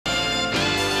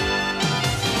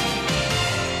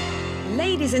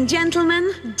Ladies and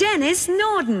gentlemen, Denis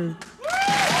Norden.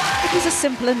 It was a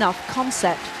simple enough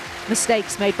concept.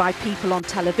 Mistakes made by people on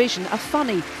television are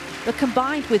funny, but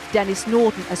combined with Denis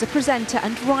Norden as a presenter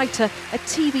and writer, a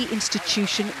TV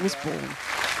institution was born.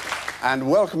 And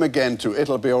welcome again to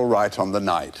It'll Be All Right on the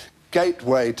Night,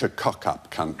 gateway to cock-up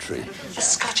country. A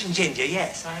Scotch and ginger,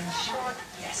 yes, I'm sure,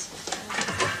 yes.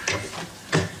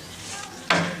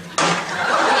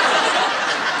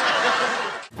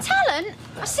 Talent?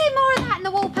 I see more of that in the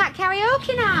Woolpack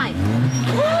karaoke night.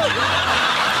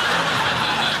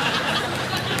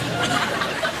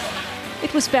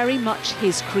 It was very much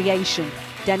his creation.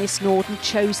 Denis Norden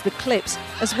chose the clips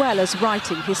as well as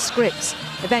writing his scripts,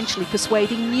 eventually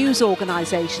persuading news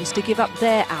organisations to give up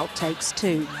their outtakes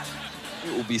too.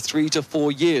 It will be 3 to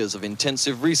 4 years of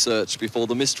intensive research before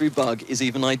the mystery bug is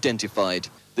even identified.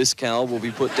 This cow will be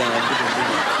put down within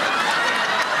the week.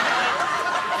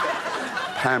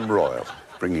 Ham Royal,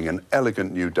 bringing an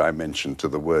elegant new dimension to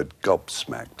the word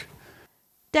gobsmacked.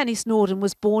 Denis Norden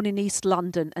was born in East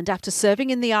London and after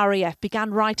serving in the RAF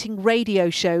began writing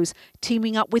radio shows,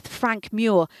 teaming up with Frank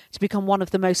Muir to become one of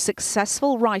the most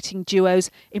successful writing duos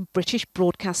in British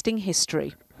broadcasting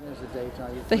history.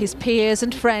 For his peers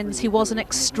and friends, he was an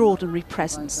extraordinary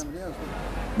presence.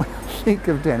 When I think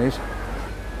of Denis,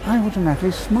 I automatically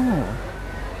smile.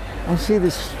 I see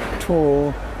this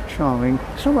tall, charming,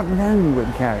 somewhat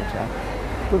languid character,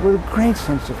 but with a great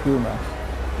sense of humour.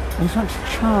 And such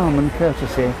charm and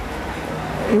courtesy.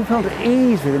 You felt at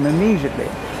ease with him immediately.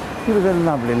 He was a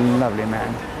lovely, lovely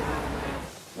man.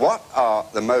 What are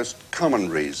the most common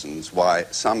reasons why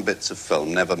some bits of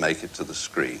film never make it to the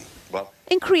screen? Well,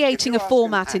 in creating a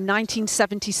format in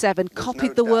 1977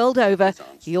 copied the world over,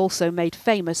 he also made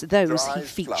famous those he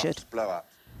featured.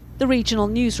 The regional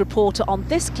news reporter on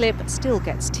this clip still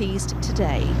gets teased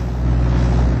today.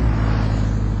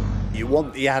 You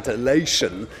want the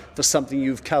adulation for something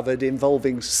you've covered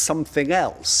involving something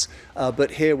else.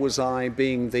 But here was I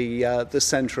being the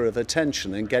centre of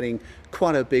attention and getting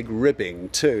quite a big ribbing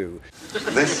too.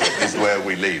 This is where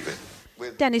we leave it.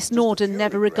 Denis Norden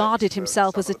never regarded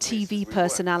himself as a TV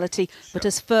personality, but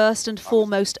as first and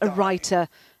foremost a writer,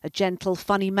 a gentle,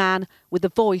 funny man with a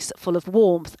voice full of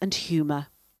warmth and humour.